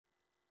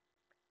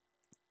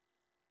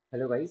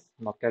Hello guys,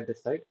 KNOCKCAT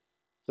this side.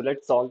 So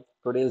let's solve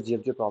today's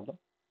GFG problem,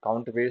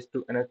 count ways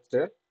to N'th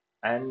stair,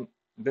 and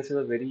this is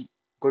a very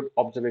good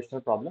observational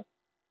problem.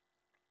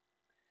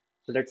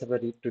 So let's have a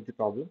read to the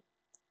problem.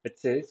 It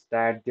says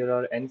that there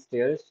are n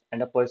stairs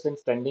and a person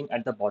standing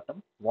at the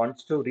bottom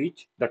wants to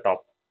reach the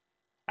top,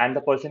 and the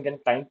person can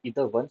climb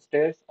either one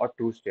stairs or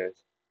two stairs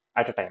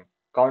at a time.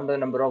 Count the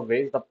number of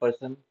ways the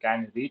person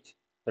can reach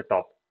the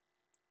top,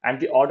 and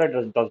the order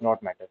does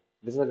not matter.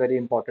 This is a very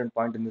important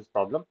point in this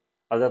problem.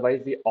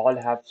 Otherwise, we all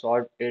have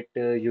solved it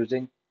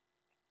using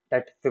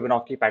that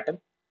Fibonacci pattern.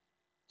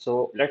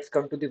 So let's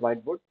come to the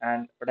whiteboard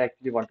and what I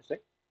actually want to say.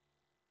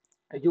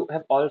 You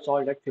have all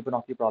solved that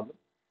Fibonacci problem.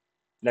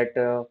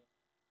 That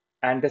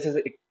and this is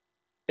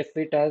if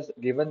it has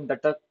given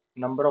that the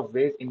number of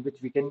ways in which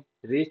we can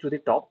reach to the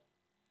top,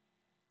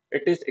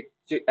 it is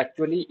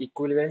actually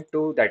equivalent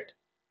to that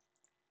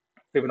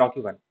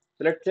Fibonacci one.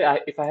 So let's say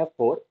if I have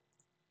four,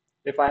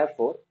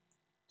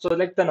 so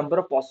like the number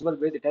of possible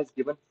ways it has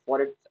given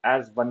for it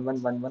as 1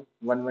 1 1 1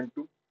 1 1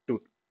 2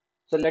 2.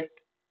 So let's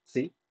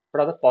see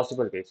what are the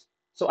possible ways.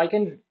 So I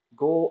can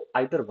go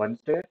either one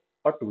stair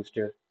or two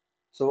stair.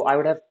 So I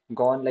would have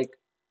gone like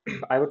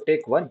I would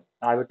take one,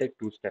 I would take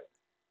two step.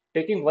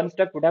 Taking one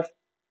step would have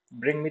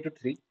bring me to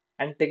three,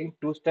 and taking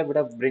two step would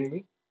have bring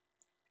me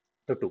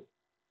to two.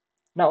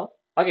 Now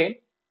again,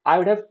 I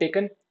would have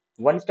taken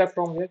one step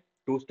from here,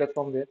 two step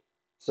from there.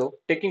 So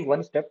taking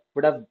one step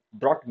would have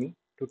brought me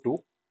to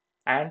two,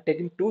 and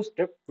taking two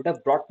step would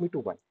have brought me to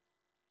one.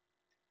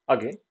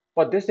 Again,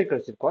 for this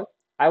recursive call,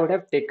 I would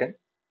have taken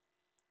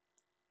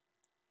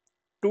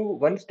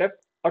one step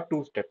or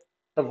two step.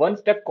 The one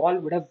step call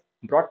would have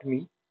brought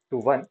me to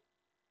one,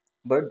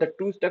 but the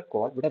two step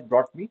call would have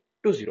brought me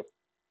to zero.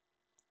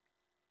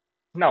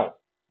 Now,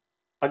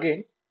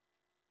 again,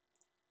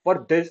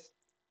 for this,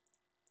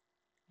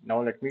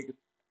 now let me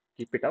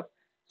keep it up.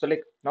 So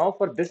like now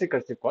for this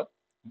recursive call,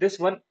 this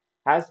one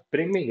has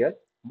bring me here,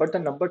 but the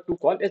number two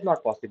call is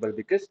not possible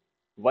because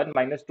one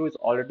minus two is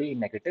already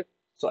negative.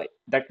 So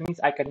that means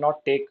I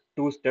cannot take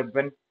two step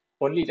when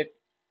only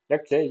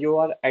let's say you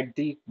are at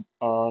the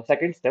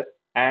second step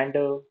and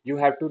you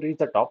have to reach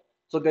the top.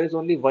 So there is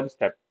only one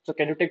step. So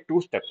can you take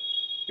two steps?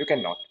 You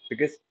cannot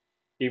because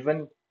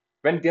even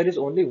when there is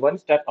only one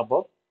step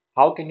above,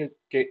 how can you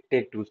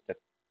take two steps?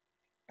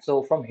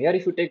 So from here,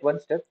 if you take one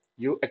step,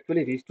 you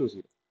actually reach to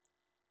zero.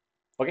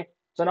 Okay.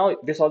 So now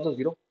this also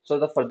zero. So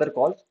the further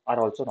calls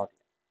are also not.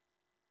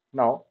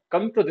 Now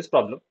coming to this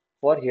problem,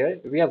 for here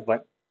we have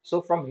one.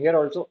 So from here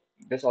also,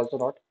 this also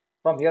not.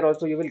 From here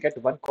also you will get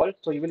one call.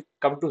 So you will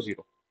come to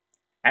zero.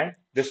 And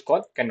this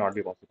call cannot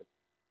be possible.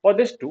 For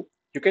this two,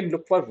 you can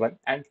look for one.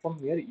 And from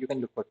here you can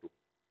look for two.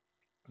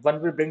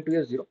 One will bring to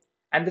you zero.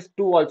 And this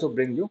two also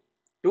bring you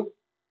to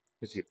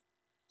zero.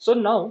 So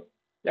now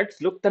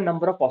let's look the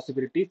number of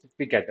possibilities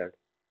we gathered.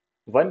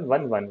 1,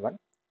 1, 1, 1.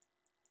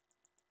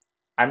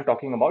 I'm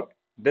talking about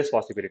this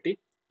possibility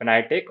when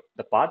I take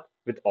the path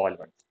with all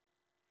ones.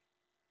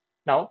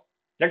 Now,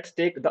 let's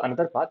take the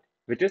another path,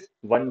 which is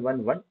 1,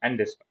 1, 1 and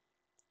this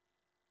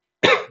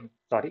one.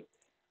 Sorry,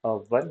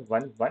 1,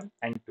 1, 1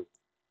 and 2.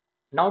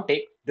 Now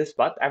take this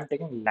path. I'm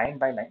taking line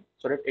by line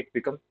so that it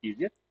becomes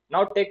easier.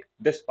 Now take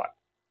this path,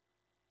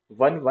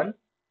 1, 1,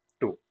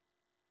 2,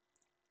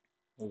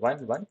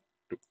 1, 1,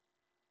 2.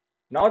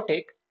 Now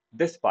take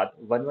this path,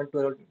 1, 1,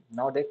 2.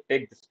 Now they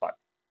take this path,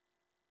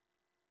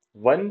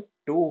 1,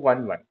 2,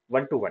 1, 1,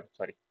 1, 2, 1.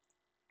 Sorry,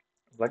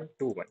 1,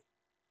 2, 1.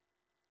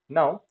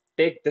 Now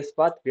take this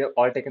path. We have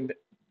all taken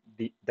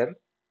them.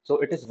 So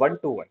it is 1,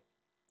 2, 1.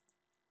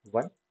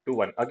 1, 2,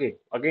 1. Again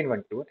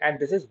 1, 2, 1. And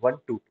this is 1, 2,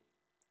 2.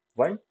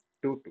 1,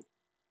 2,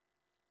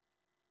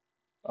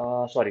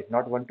 2. Sorry,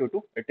 not 1, 2,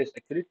 2. It is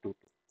actually 2, 2.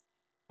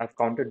 I've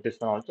counted this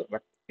one also,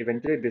 but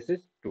eventually this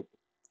is 2,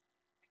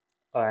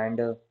 2.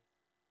 And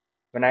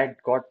when I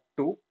got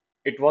 2,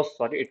 it was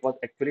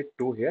actually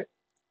 2 here.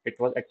 It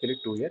was actually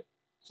 2 here.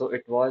 So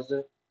it was,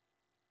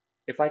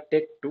 if I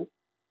take 2,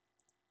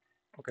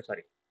 okay,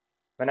 sorry.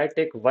 When I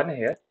take 1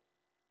 here,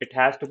 it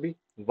has to be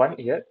 1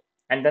 here,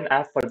 and then I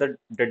have further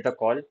did the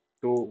call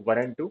to 1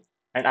 and 2,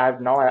 and I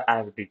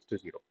have reached to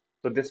 0.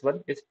 So this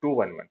one is 2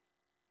 1 1.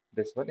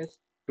 This one is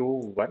 2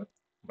 1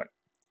 1.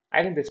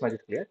 I think this much is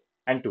clear,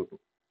 and 2 2.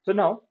 So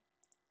now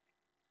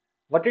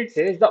what it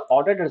says, the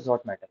order does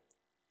not matter.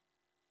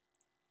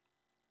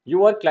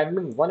 You are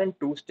climbing 1 and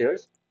 2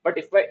 stairs, but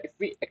if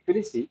we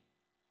actually see,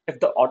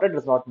 if the order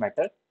does not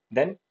matter,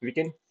 then we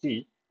can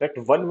see that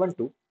 1 1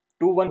 2,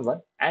 2 1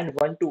 1, and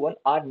 1 2 1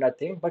 are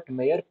nothing but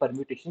mere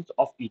permutations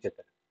of each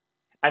other.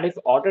 And if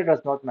order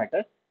does not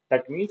matter,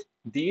 that means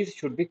these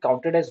should be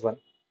counted as 1.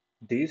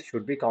 These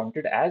should be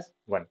counted as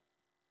 1.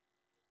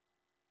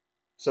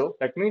 So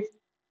that means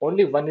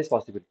only 1 is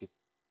possibility.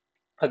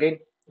 Again,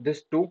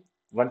 this 2,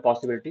 1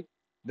 possibility.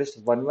 This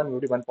 1 1 will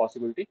be 1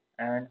 possibility.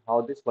 And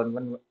how this 1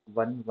 1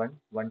 1 1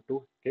 1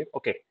 2 came?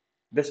 Okay.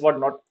 This was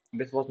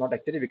not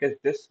actually because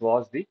this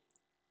was the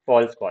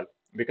false call.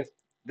 Because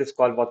this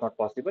call was not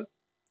possible.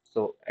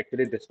 So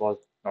actually this was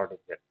not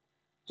here.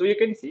 So you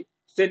can see,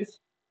 since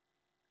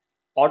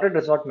Order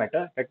does not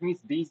matter. That means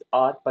these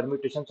are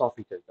permutations of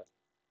each other.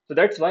 So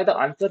that's why the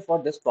answer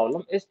for this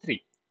problem is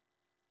 3,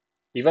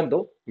 even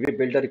though we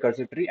build a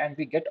recursive tree and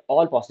we get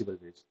all possible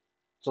ways.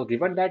 So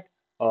given that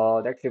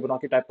that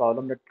Fibonacci type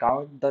problem that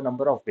count the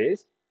number of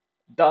ways,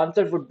 the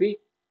answer would be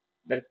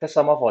that the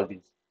sum of all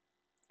these.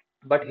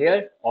 But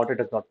here order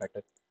does not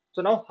matter.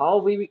 So now how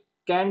we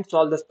can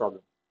solve this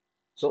problem?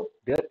 So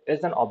there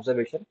is an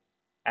observation,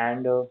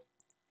 and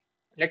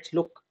let's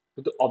look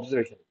to the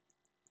observation.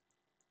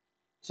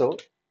 So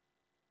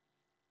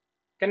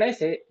can I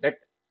say that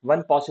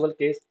one possible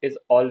case is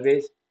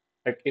always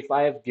that if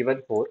I have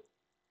given 4,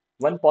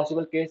 one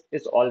possible case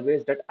is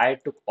always that I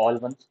took all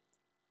ones,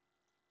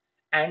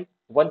 and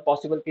one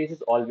possible case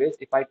is always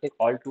if I take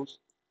all twos.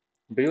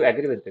 Do you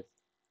agree with this?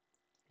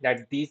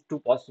 That these two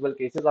possible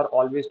cases are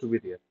always to be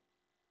there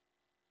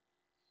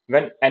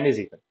when n is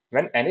even,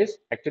 when n is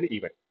actually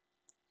even.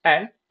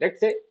 And let's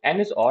say n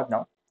is odd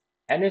now,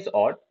 n is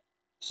odd.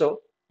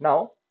 So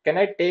now can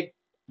I take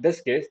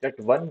this case that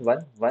 1,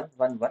 1, 1,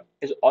 1, 1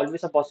 is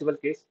always a possible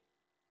case?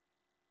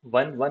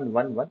 1, 1,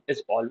 1, 1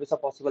 is always a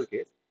possible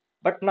case.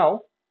 But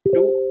now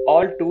to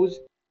all twos,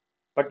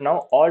 but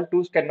now all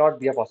twos cannot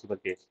be a possible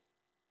case.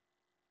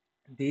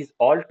 These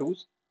all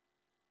twos,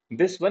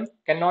 this one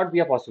cannot be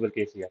a possible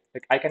case here.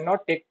 Like I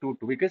cannot take 2,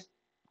 2 because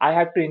I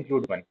have to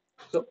include 1.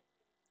 So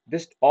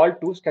this all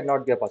twos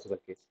cannot be a possible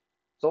case.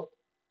 So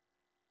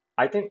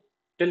I think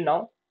till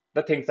now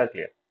the things are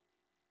clear.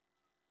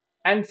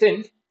 And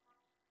since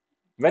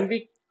when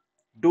we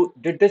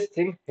did this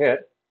thing here,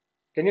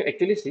 can you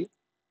actually see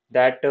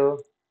that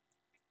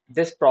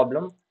this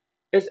problem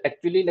is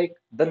actually like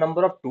the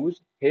number of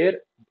twos here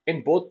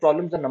in both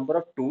problems, the number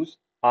of twos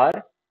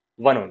are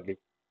 1 only.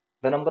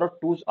 The number of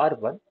twos are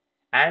 1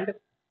 and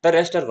the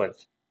rest are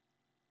ones.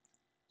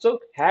 So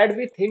had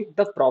we think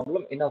the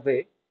problem in a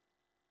way,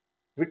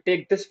 we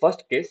take this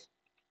first case,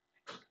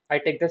 I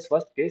take this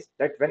first case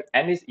that when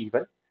n is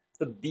even,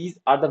 so these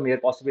are the mere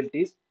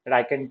possibilities that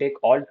I can take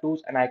all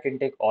twos and I can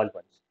take all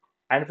ones.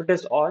 And if it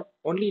is odd,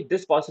 only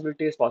this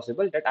possibility is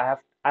possible that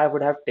I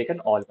would have taken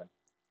all one.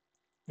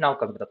 Now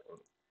come to the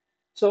problem.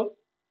 So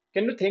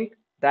can you think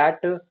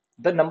that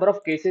the number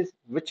of cases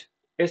which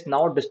is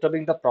now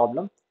disturbing the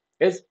problem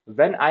is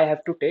when I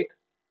have to take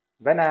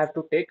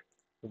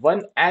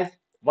one as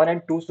one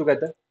and twos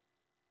together.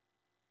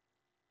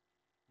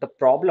 The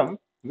problem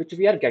which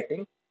we are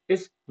getting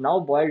is now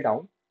boiled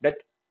down that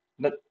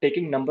the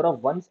taking number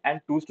of ones and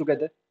twos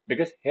together,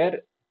 because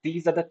here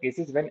these are the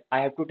cases when I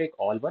have to take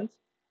all ones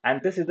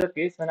and this is the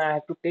case when I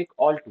have to take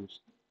all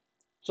twos.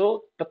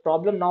 So the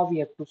problem now we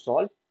have to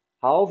solve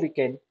how we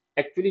can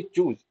actually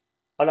choose,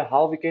 or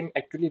how we can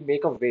actually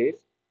make a way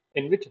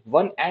in which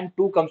 1 and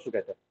 2 comes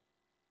together.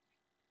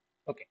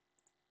 Okay,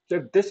 so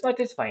if this much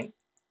is fine,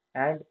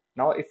 and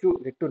now if you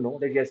get to know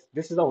that yes,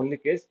 this is the only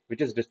case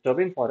which is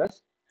disturbing for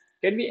us,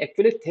 can we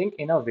actually think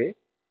in a way?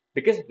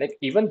 Because like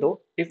even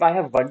though if I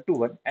have 1 to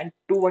 1 and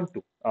 2 1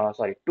 2,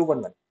 sorry 2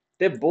 1 1,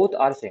 they both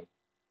are same.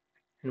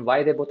 And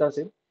why they both are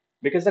same?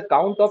 Because the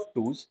count of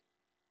twos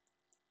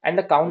and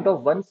the count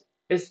of ones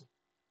is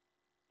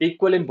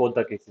equal in both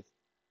the cases.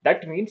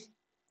 That means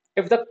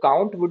if the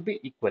count would be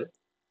equal,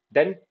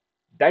 then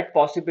that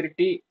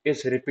possibility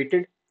is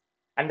repeated,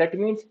 and that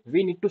means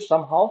we need to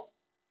somehow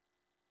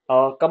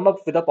come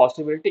up with a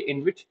possibility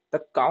in which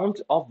the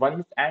counts of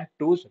ones and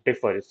twos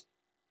differs.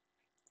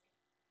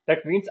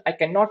 That means I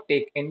cannot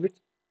take in which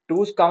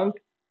twos count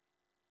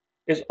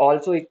is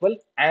also equal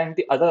and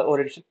the other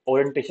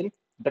orientation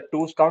the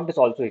twos count is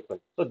also equal.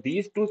 So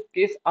these two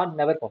cases are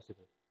never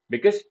possible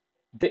because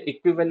the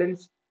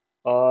equivalence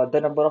the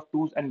number of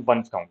twos and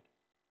ones count.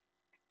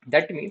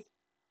 That means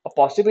a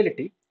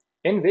possibility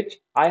in which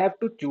I have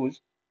to choose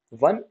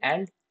 1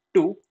 and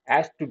 2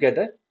 as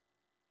together.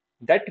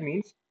 That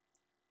means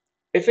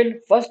if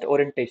in first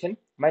orientation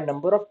my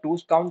number of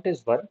twos count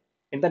is 1,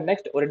 in the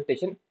next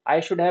orientation I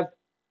should have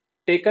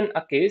taken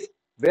a case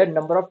where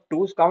number of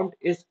twos count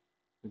is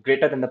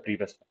greater than the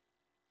previous one.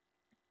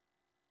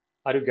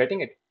 Are you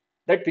getting it?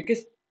 That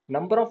because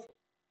number of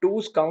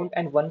twos count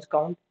and ones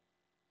count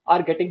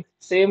are getting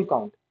same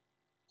count.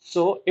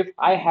 So if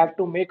I have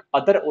to make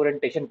other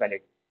orientation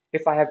valid,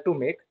 if I have to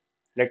make,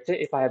 let's say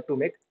if I have to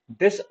make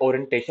this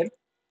orientation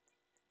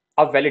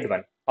a valid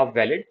one,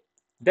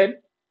 then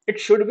it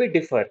should be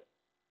differ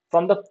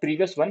from the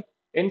previous one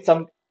in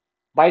some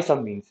by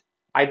some means.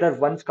 Either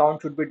one's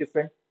count should be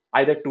different,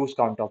 either two's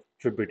count of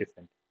should be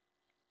different.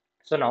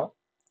 So now,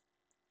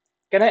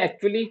 can I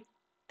actually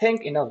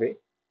think in a way,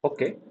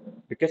 okay,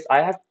 because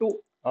I have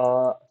to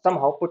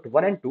somehow put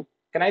 1 and 2,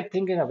 can I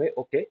think in a way,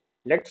 okay,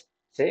 let's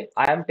say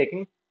I am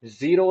taking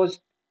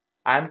zeros,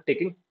 I am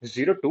taking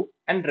 0, 2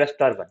 and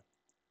rest are 1.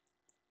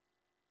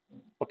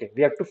 Okay,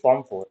 we have to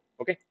form 4.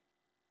 Okay,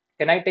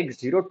 can I take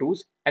 0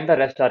 twos and the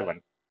rest are 1?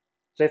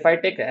 So if I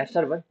take rest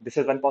are 1, this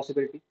is one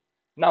possibility.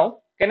 Now,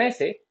 can I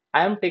say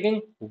I am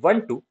taking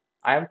 1, 2,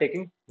 I am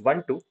taking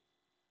 1, 2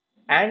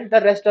 and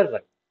the rest are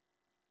 1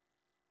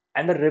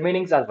 and the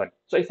remainings are 1.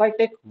 So if I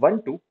take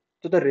 1, 2,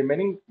 so the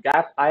remaining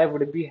gap I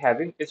would be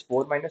having is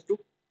 4 minus 2.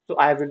 So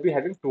I will be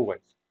having two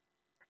ones.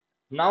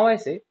 Now I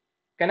say,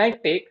 can I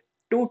take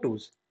two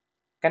twos?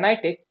 Can I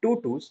take two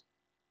twos?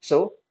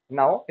 So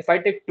now if I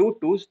take two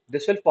twos,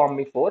 this will form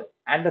me 4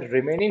 and the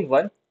remaining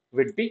one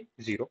will be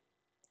 0.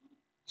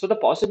 So the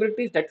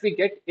possibilities that we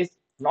get is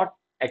not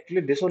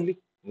actually this only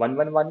 1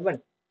 1 1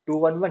 1, 2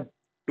 1 1,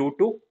 2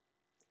 2.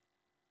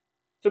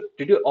 So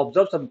did you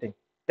observe something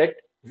that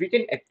we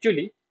can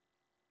actually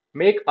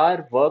make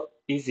our work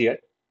easier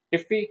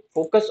if we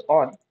focus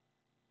on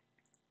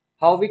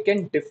how we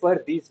can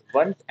differ these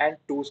ones and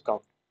twos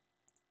count?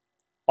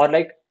 Or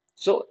like,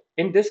 so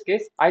in this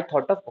case, I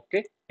thought of,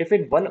 okay, if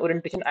in one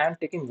orientation I am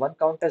taking one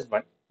count as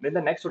one, then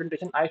the next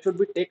orientation I should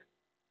be take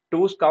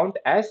twos count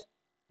as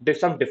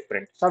some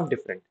different,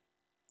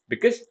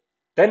 because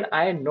then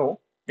I know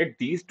that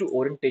these two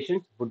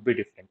orientations would be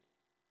different.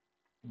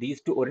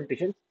 These two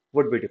orientations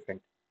would be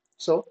different.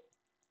 So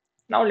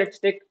now let's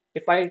take,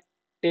 if I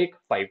take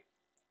 5,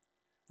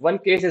 one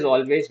case is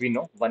always we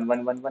know 1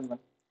 1 1 1 1.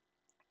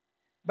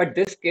 But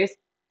this case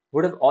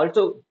would have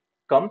also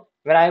come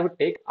when I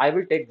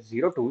will take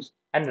 0 twos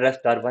and rest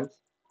are ones.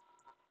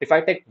 If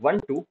I take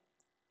 1 2,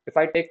 if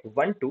I take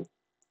 1 2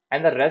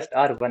 and the rest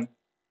are 1,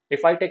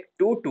 if I take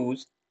two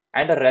twos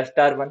and the rest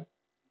are 1,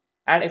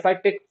 and if I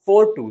take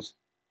four twos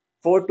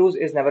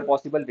is never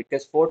possible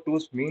because four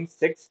twos means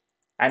 6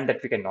 and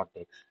that we cannot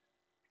take.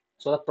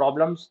 So the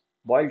problems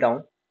boil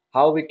down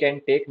how we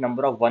can take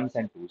number of ones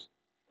and twos.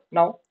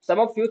 Now, some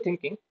of you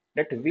thinking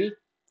that we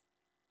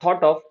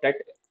thought of that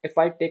if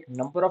I take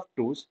number of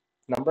twos,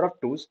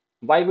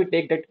 why we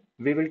take that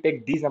we will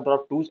take these number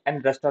of twos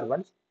and rest are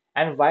ones,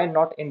 and why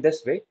not in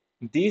this way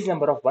these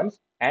number of ones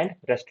and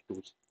rest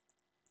twos.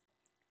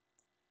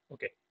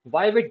 Okay,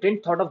 why we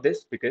didn't thought of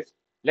this? Because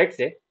let's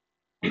say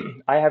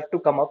I have to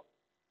come up,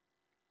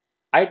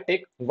 I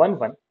take 1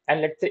 1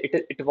 and let's say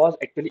it was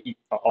actually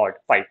odd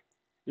 5.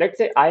 Let's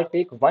say I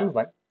take 1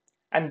 1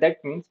 and that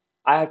means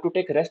I have to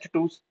take rest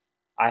twos.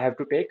 I have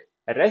to take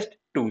rest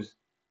twos.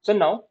 So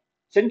now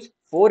since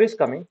 4 is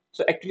coming,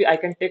 so actually I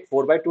can take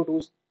 4 by 2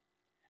 twos.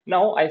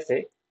 Now I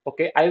say,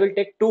 okay, I will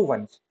take two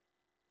ones.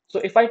 So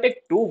if I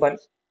take two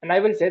ones and I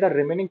will say the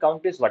remaining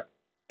count is what?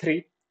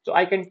 3. So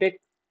I can take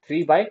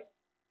 3 by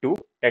 2.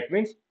 That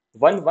means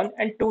 1 1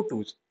 and 2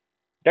 twos.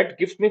 That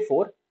gives me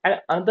 4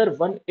 and another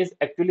one is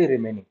actually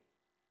remaining.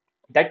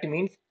 That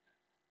means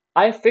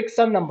I fixed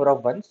some number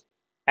of ones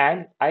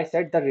and I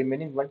said the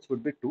remaining ones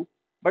would be 2,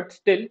 but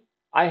still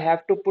I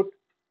have to put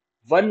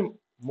one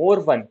more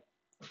one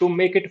to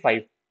make it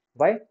 5.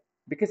 Why?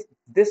 Because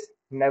this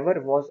never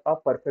was a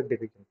perfect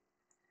division.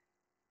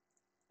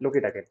 Look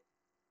it again.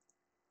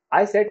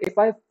 I said if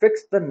I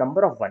fix the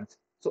number of ones,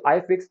 so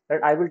I fixed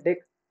that I will take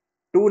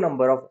two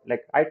number of,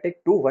 like I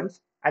take two ones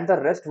and the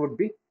rest would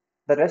be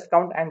the rest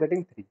count I'm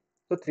getting 3.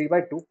 So 3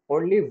 by 2,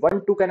 only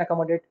 1 2 can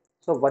accommodate.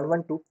 So 1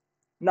 1 2.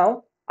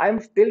 Now I am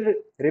still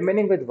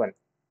remaining with 1.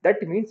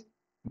 That means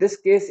this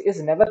case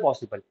is never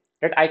possible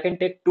that I can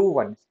take two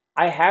ones.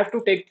 I have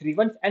to take three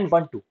ones and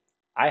 1 2.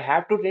 I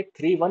have to take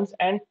three ones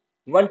and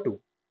 1 2.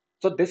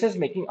 So this is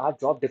making our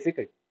job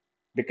difficult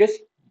because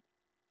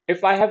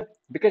if I have,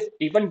 because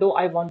even though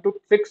I want to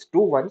fix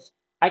two ones,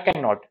 I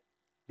cannot,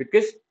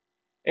 because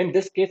in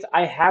this case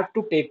I have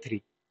to take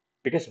three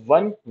because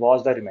one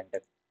was the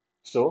remainder.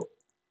 So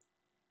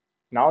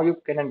now you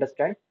can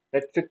understand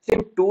that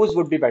fixing twos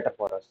would be better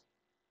for us.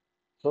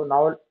 So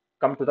now I'll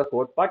come to the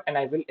code part and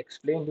I will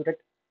explain you that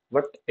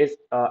what is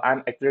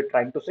I'm actually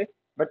trying to say.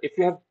 But if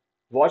you have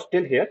watched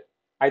till here,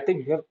 I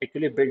think you have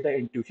actually built the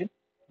intuition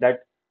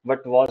that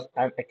what was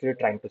I'm actually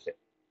trying to say.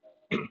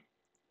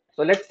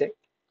 So let's say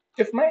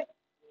if my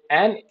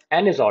n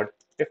is odd,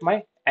 if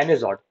my n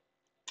is odd,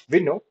 we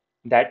know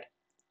that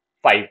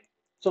 5.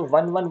 So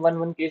 1 1 1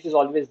 1 case is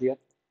always there.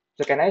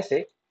 So can I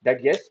say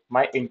that yes,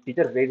 my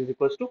integer weight is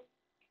equals to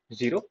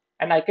 0,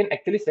 and I can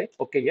actually say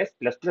okay, yes,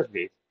 plus plus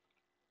weight.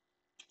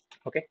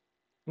 Okay.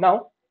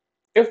 Now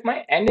if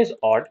my n is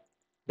odd,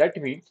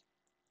 that means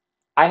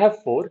I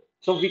have 4.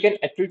 So we can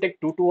actually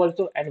take 2 2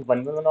 also and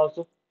 1 1 1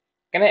 also.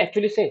 Can I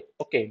actually say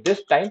okay,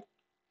 this time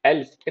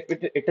else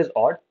if it is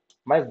odd,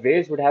 my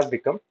ways would have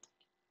become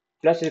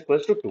plus is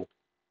equals to 2.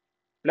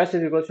 Plus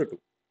is equals to 2.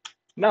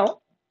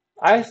 Now,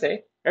 I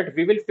say that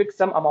we will fix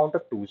some amount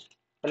of twos.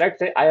 So let's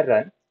say I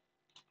run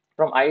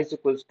from I is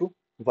equals to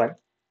 1,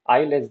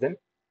 I less than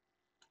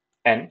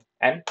n,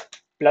 and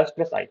plus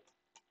plus I.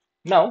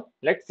 Now,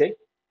 let's say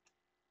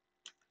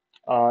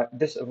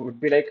this would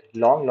be like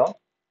long,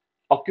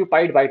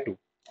 occupied by 2,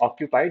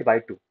 occupied by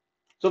 2.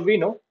 So we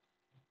know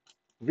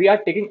we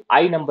are taking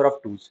I number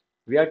of twos.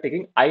 We are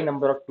taking I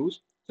number of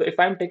twos. So if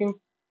I'm taking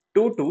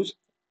two twos,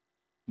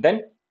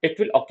 then it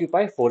will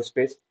occupy 4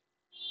 space.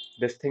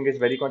 This thing is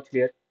very much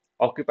clear.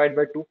 Occupied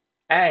by 2.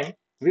 And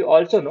we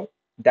also know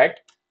that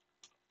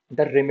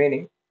the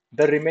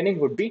remaining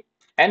would be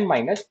n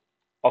minus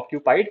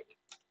occupied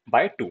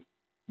by 2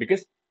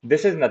 because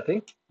this is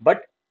nothing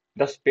but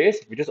the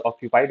space which is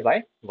occupied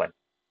by 1.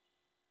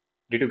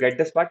 Did you get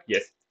this part?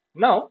 Yes.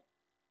 Now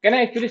can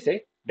I actually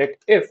say that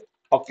if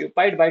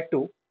occupied by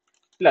 2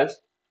 plus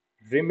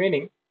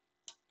remaining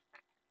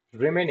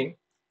remaining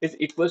is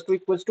equals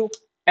to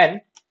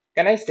n,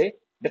 Can I say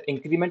that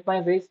increment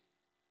my ways?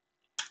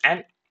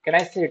 And can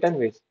I say return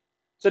ways?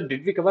 So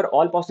did we cover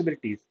all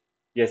possibilities?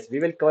 Yes, we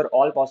will cover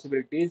all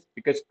possibilities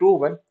because 2,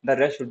 1, the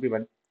rest will be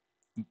 1.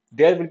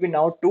 There will be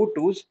now 2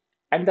 2's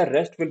and the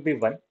rest will be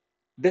 1.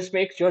 This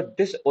makes sure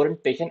this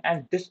orientation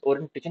and this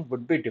orientation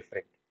would be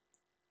different.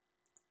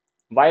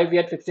 Why we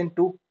are fixing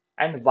 2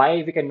 and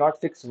why we cannot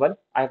fix 1,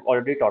 I have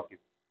already taught you.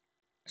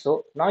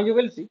 So now you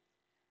will see,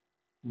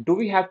 do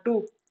we have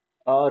to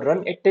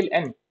run it till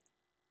n?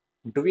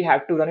 Do we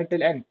have to run it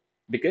till n?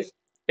 Because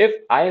if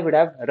I would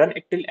have run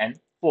it till n,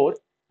 4,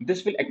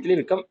 this will actually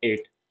become 8.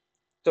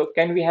 So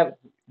can we have,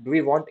 do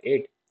we want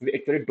 8? We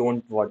actually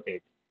don't want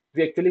 8.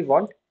 We actually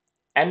want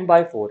n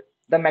by 4.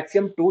 The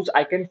maximum 2's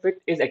I can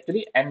fit is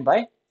actually n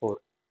by 4.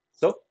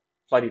 So,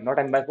 sorry, not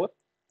n by 4.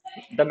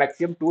 The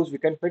maximum 2's we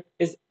can fit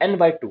is n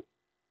by 2.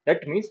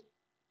 That means,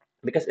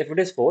 because if it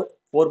is 4,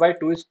 4 by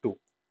 2 is 2.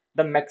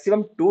 The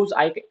maximum 2's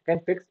I can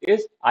fix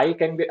is I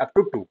can be up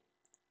to 2.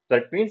 So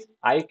that means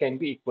I can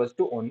be equals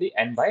to only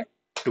n by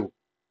 2.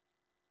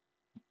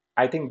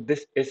 I think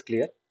this is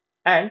clear.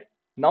 And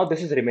now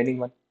this is remaining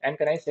one. And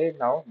can I say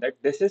now that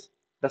this is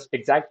the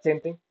exact same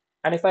thing?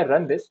 And if I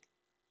run this,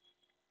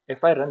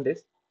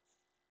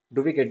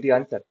 do we get the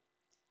answer?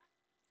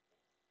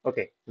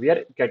 Okay, we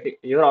are getting,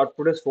 your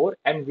output is 4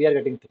 and we are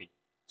getting 3.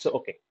 So,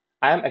 okay,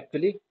 I am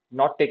actually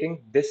not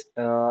taking this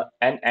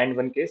and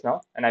one case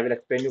now, and I will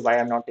explain you why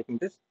I'm not taking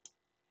this.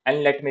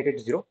 And let's make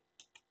it 0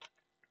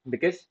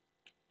 because,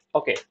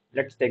 okay,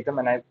 let's take them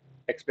and I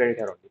explain it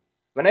here only.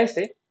 When I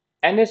say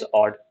n is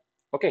odd,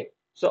 okay,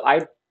 so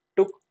I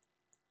took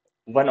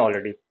 1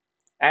 already.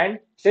 And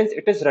since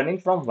it is running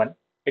from 1,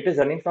 it is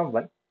running from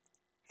 1.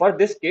 For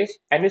this case,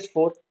 n is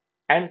 4.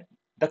 And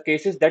the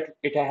cases that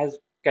it has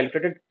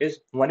calculated is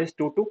 1 is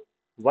 2, 2,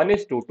 1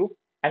 is 2, 2,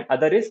 and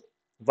other is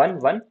 1,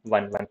 1,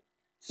 1, 1.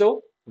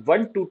 So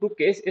 1, 2, 2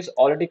 case is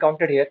already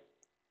counted here.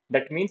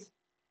 That means,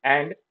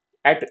 and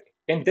at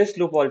in this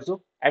loop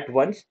also, at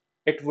once,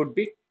 it would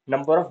be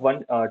number of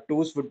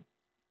twos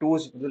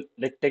will,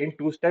 like taking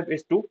 2 step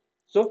is 2.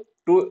 So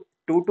 2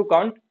 to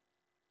count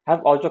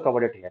have also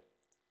covered it here.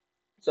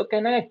 So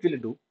can I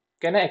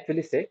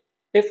actually say,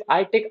 if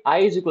I take I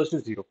is equals to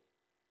 0,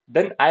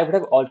 then I would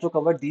have also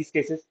covered these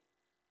cases.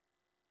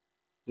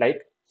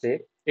 Like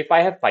say, if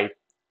I have 5,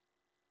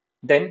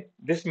 then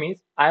this means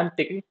I am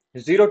taking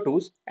 0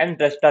 twos and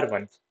rest are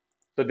ones.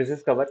 So this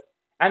is covered.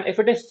 And if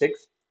it is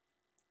 6,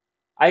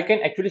 I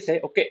can actually say,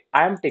 okay,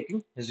 I am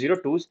taking 0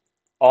 twos,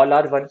 all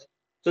are ones.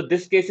 So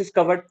this case is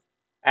covered.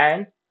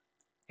 And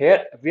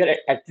here we are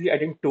actually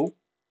adding 2.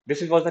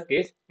 This was the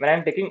case when I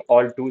am taking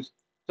all twos.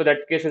 So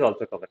that case is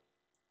also covered.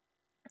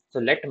 So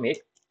let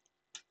make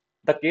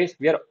the case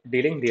we are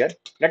dealing there,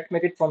 let's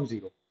make it from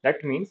 0.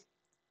 That means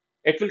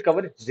it will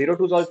cover 0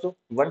 twos also,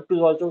 1 twos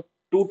also,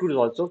 2 twos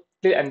also,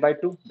 till n by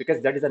 2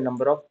 because that is the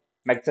number of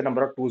maximum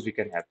number of twos we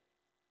can have.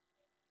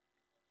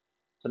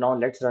 So now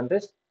let's run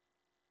this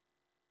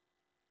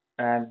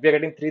and we are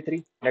getting 3,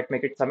 3. Let's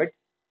make it submit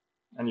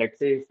and let's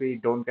say if we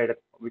don't get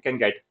it, we can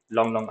get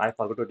long, long. I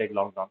forgot to take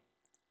long, long.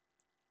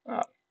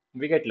 Uh,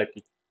 we get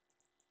lucky.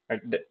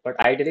 But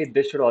ideally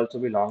this should also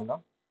be long,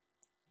 long.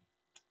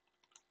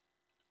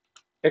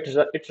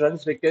 It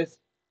runs because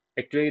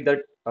actually that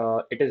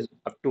it is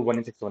up to 1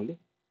 in 6 only,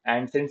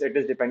 and since it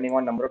is depending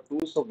on number of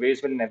twos, so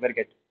waves will never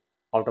get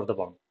out of the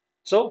bound.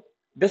 So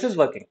this is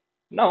working.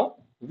 Now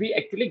we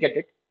actually get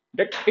it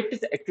that it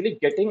is actually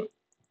getting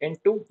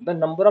into the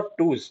number of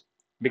twos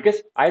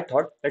because I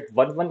thought that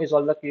 1 1 is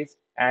all the case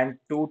and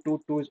 2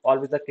 2 2 is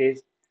always the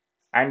case,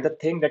 and the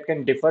thing that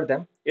can differ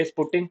them is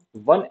putting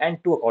 1 and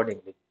 2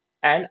 accordingly.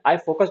 And I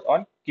focused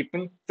on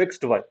keeping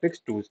fixed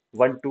twos,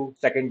 1 2,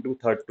 second 2,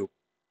 third 2.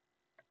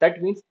 That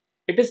means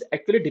it is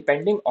actually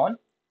depending on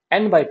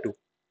n by 2.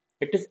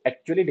 It is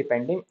actually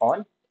depending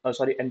on,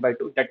 sorry, n by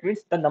 2. That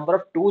means the number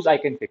of twos I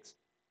can fix.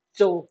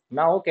 So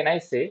now can I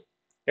say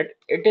that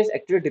it is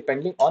actually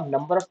depending on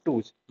number of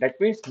twos.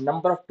 That means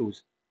number of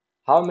twos.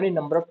 How many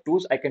number of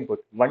twos I can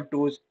put? 1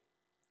 twos,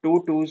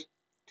 2 twos,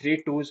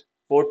 3 twos,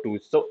 4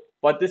 twos. So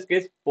for this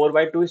case, 4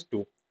 by 2 is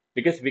 2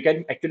 because we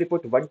can actually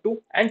put 1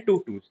 2 and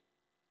 2 twos.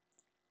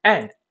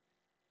 And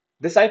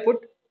this I put,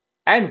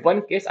 and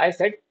one case I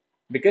said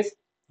because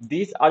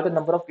these are the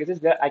number of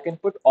cases where I can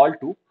put all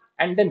two,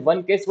 and then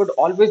one case would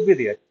always be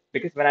there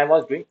because when I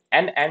was doing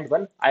n and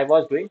 1, I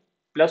was doing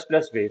plus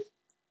plus ways.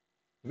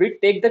 We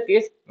take the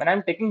case when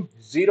I'm taking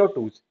 0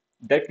 twos.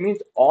 That means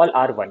all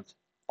are ones.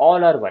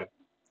 All are one.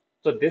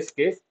 So this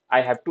case I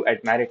have to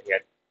admire it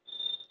here.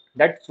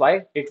 That's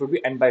why it would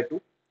be n by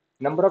 2.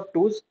 Number of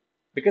twos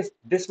because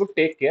this would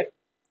take care.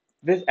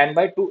 This n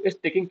by 2 is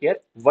taking care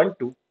 1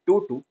 2,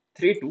 2 2,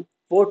 3 2,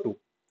 4 2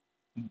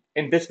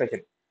 in this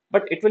fashion.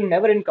 But it will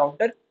never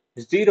encounter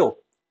 0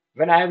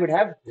 when I would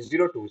have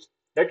 0 twos.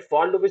 That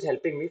for loop is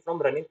helping me from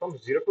running from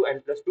 0 to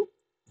n plus 2.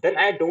 Then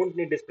I don't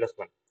need this plus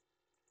 1.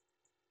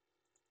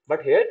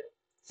 But here,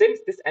 since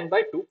this n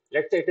by 2,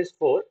 let's say it is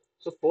 4.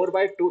 So 4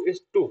 by 2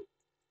 is 2.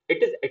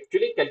 It is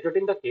actually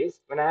calculating the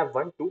case when I have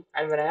 1 2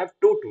 and when I have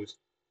 2 twos.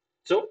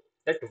 So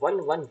that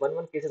 1 1 1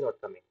 1 case is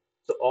not coming.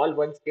 So all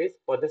ones case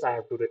for this I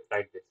have to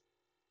write this,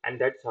 and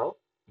that's how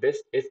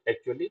this is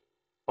actually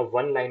a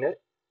one-liner.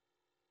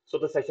 So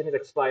the session is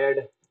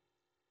expired.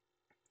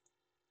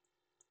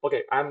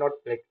 Okay, I'm not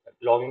like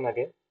logging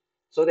again.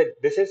 So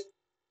that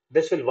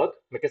this will work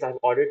because I've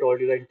already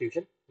told you the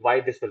intuition why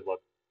this will work,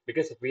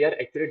 because we are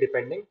actually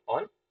depending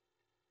on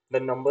the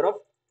number of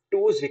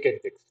twos we can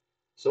fix.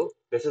 So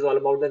this is all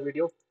about the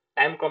video.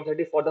 Time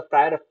complexity for the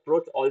prior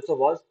approach also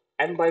was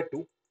n by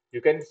 2.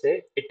 You can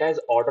say it has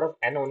order of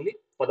n only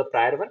for the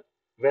prior one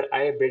where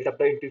I built up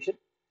the intuition,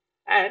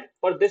 and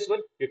for this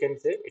one you can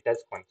say it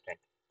has constant.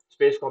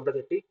 Space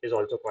complexity is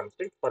also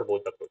constant for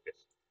both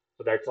approaches.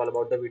 So that's all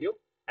about the video,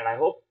 and I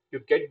hope you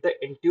get the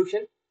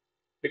intuition,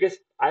 because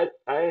I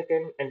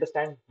can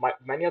understand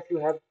many of you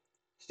have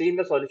seen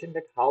the solution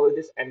that how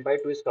this n by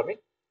 2 is coming.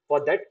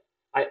 For that,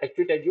 I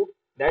actually tell you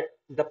that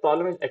the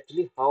problem is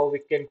actually how we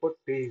can put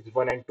these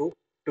 1 and 2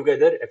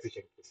 together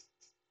efficiently.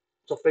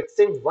 So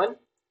fixing one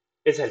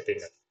is helping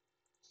us.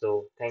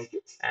 So thank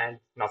you, and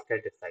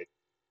KNOCKCAT this side.